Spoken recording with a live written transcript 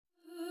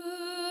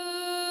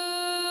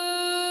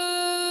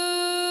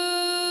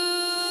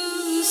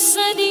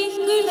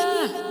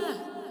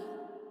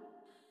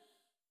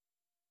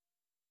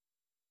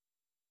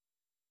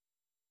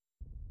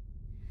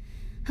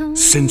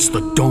Since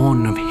the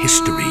dawn of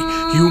history,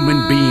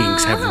 human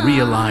beings have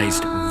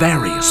realized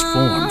various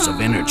forms of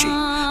energy.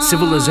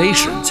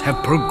 Civilizations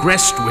have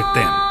progressed with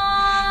them.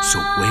 So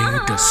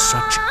where does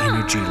such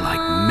energy like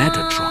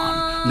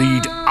Metatron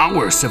lead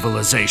our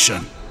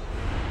civilization?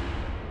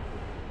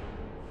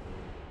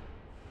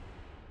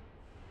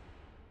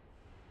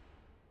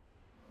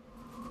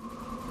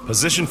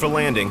 Position for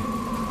landing.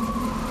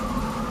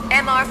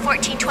 MR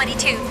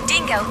 1422,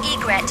 Dingo,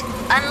 egret,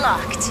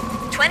 unlocked.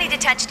 20 to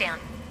touchdown.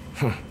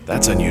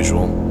 That's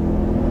unusual.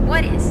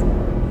 What is?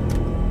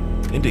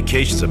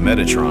 Indications of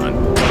Metatron.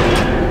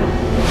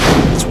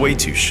 It's way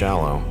too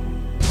shallow.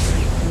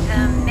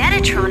 The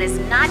Metatron is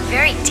not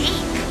very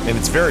deep. And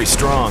it's very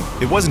strong.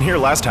 It wasn't here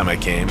last time I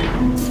came.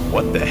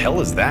 What the hell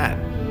is that?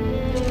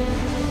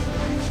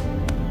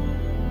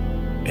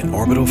 An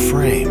orbital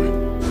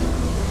frame.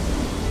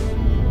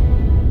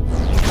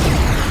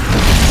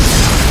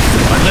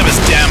 My limb is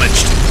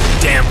damaged.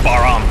 Damn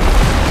Bahram.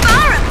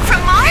 Bahram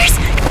from Mars?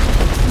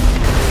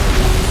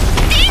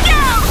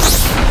 Dingo!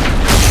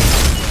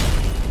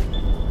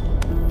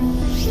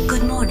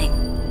 Good morning.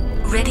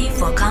 Ready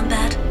for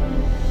combat?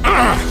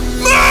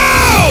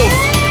 Move!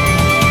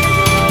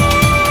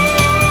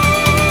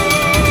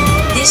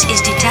 This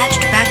is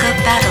Detached Backup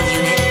Battle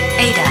Unit,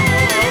 Ada.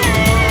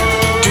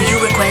 Do you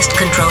request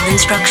control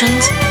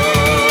instructions?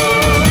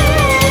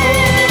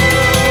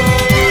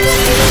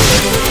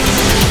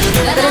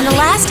 But in the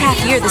last half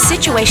year, the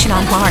situation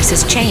on Mars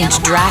has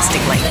changed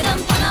drastically.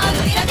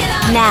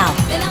 Now,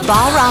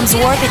 Bahram's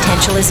war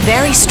potential is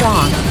very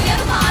strong.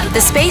 The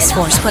Space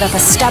Force put up a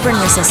stubborn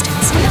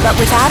resistance, but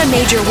without a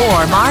major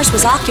war, Mars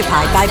was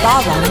occupied by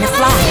Bahram in a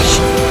flash.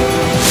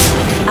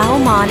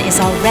 Aumaan is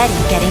already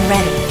getting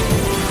ready.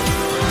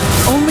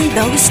 Only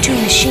those two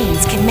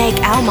machines can make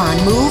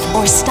Aumaan move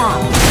or stop.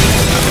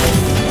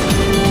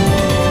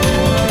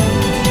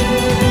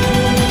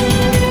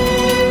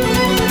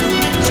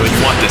 So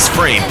you want this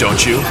frame,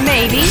 don't you?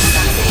 Maybe.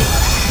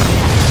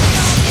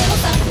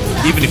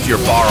 Even if you're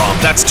Bahram,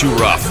 that's too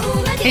rough.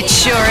 It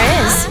sure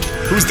is.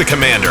 Who's the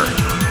commander?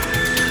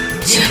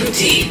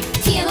 Jehuti.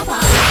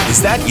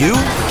 Is that you?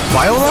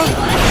 Viola?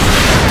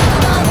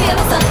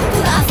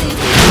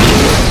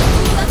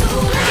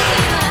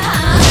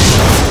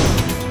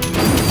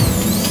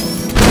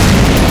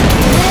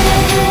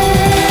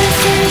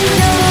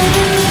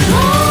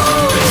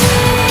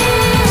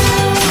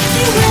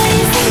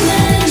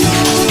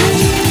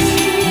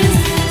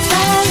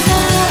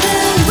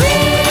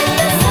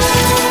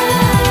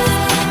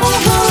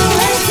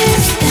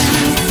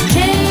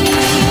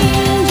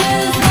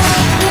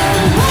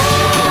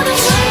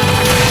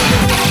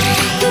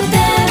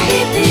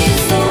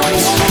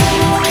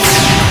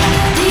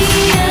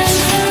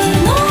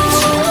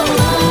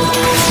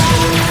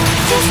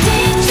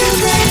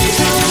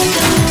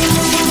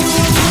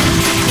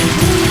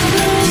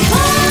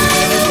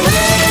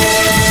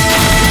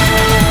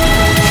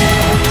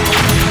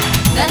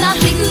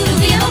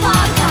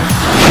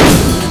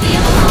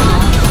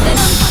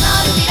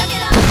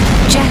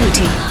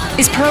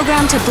 Is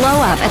programmed to blow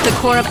up at the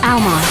core of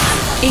Aumaan.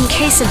 In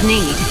case of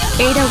need,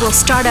 Ada will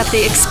start up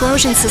the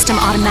explosion system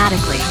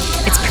automatically.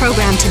 It's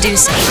programmed to do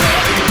so.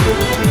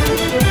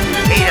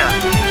 Ada,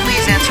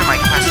 please answer my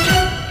question.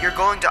 You're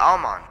going to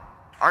Aumaan,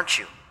 aren't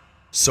you?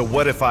 So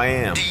what if I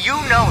am? Do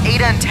you know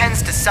Ada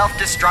intends to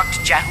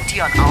self-destruct Jehuti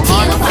on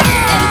Aumaan?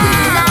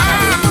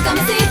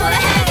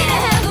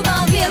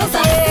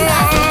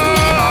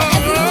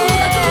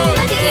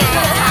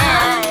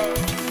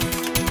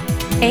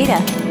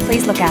 Ada,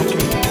 please look after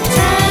me.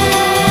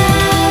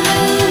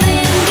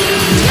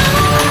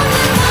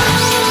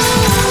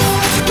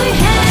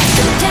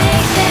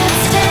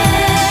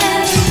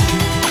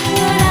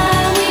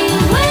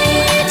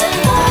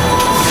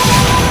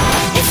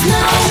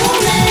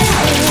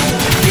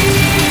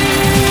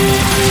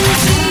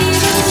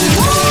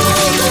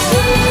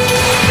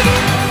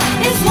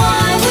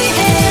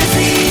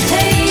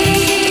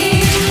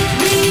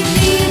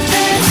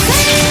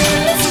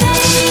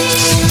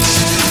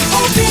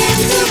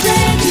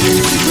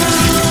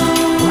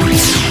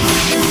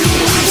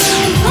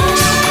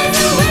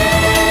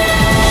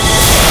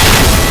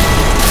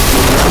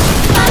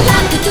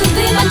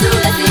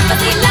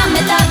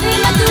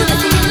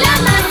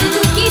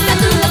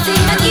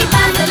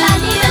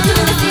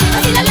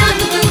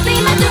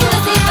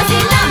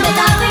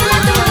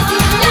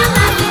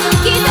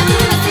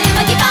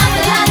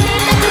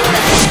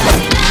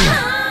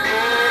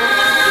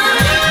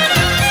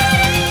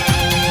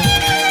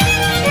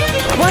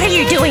 What are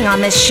you doing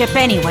on this ship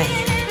anyway?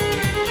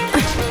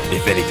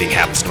 If anything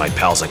happens to my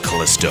pals at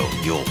Callisto,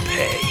 you'll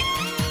pay.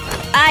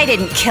 I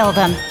didn't kill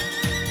them.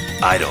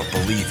 I don't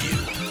believe you.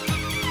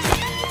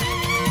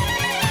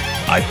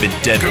 I've been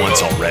dead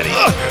once already.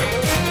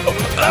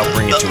 I'll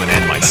bring it to an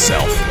end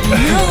myself.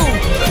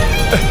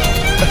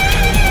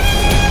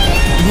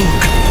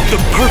 Look, the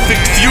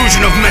perfect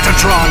fusion of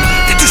Metatron,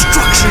 the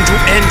destruction to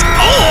end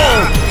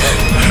all!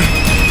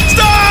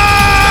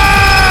 Stop!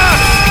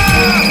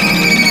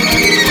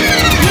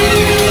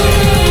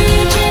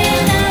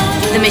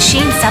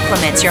 machine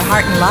supplements your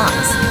heart and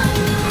lungs.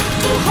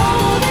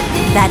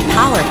 That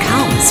power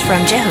comes from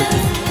Jehuti.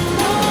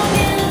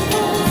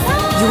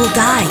 You will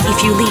die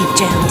if you leave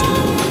Jehuti.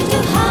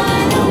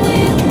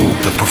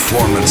 The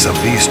performance of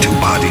these two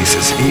bodies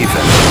is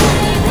even.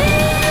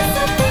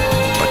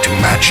 But to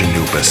match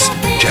Anubis,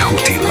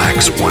 Jehuti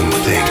lacks one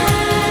thing.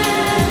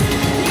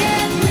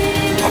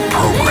 A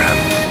program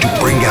to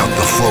bring out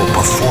the full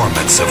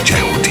performance of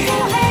Jehuti.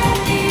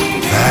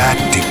 That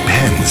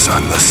depends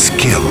on the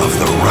skill of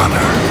the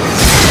runner.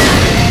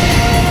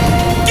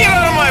 Get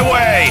out of my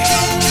way!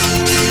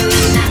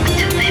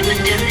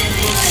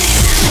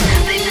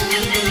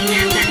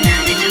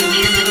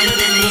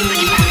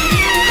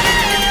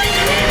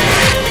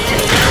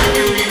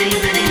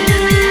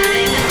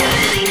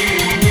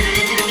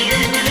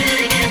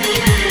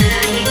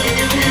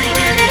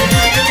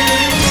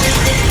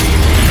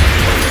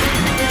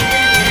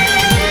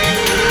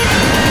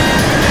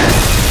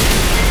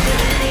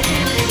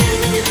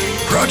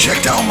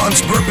 Project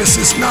Almon's purpose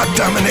is not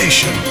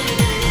domination,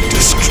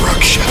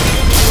 destruction.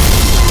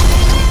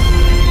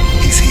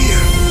 He's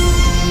here.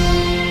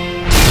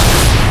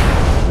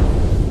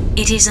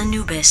 It is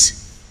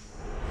Anubis.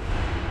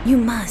 You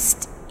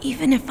must,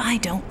 even if I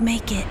don't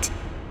make it.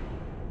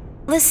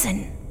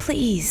 Listen,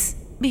 please,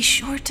 be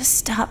sure to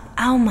stop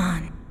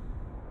Almon.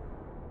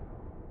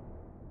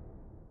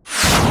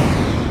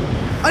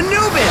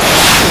 Anubis!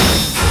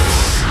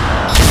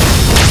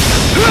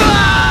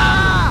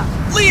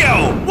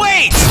 Leo,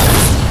 wait!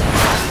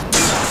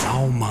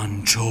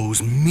 Almon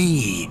chose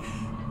me.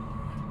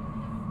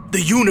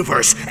 The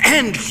universe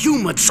and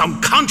human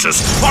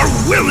subconscious are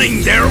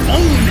willing their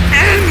own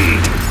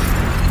end.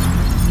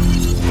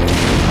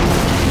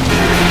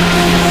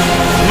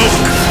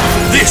 Look,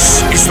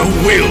 this is the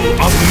will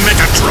of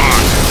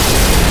Metatron.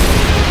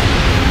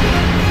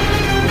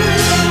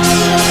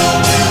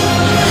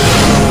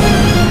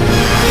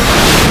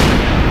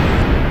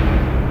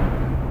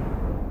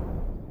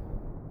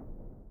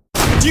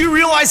 Do you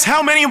realize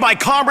how many of my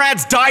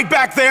comrades died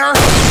back there?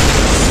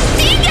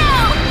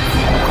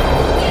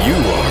 You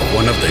are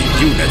one of the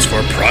units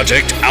for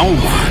Project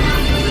Almon.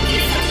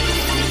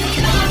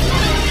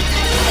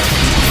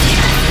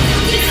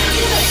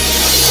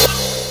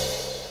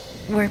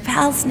 We're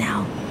pals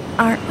now,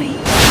 aren't we?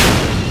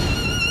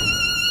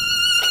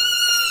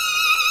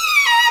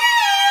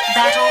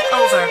 Battle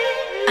over.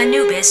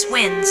 Anubis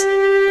wins.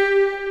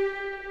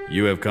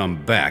 You have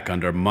come back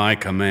under my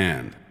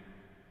command.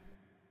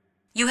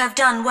 You have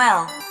done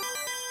well.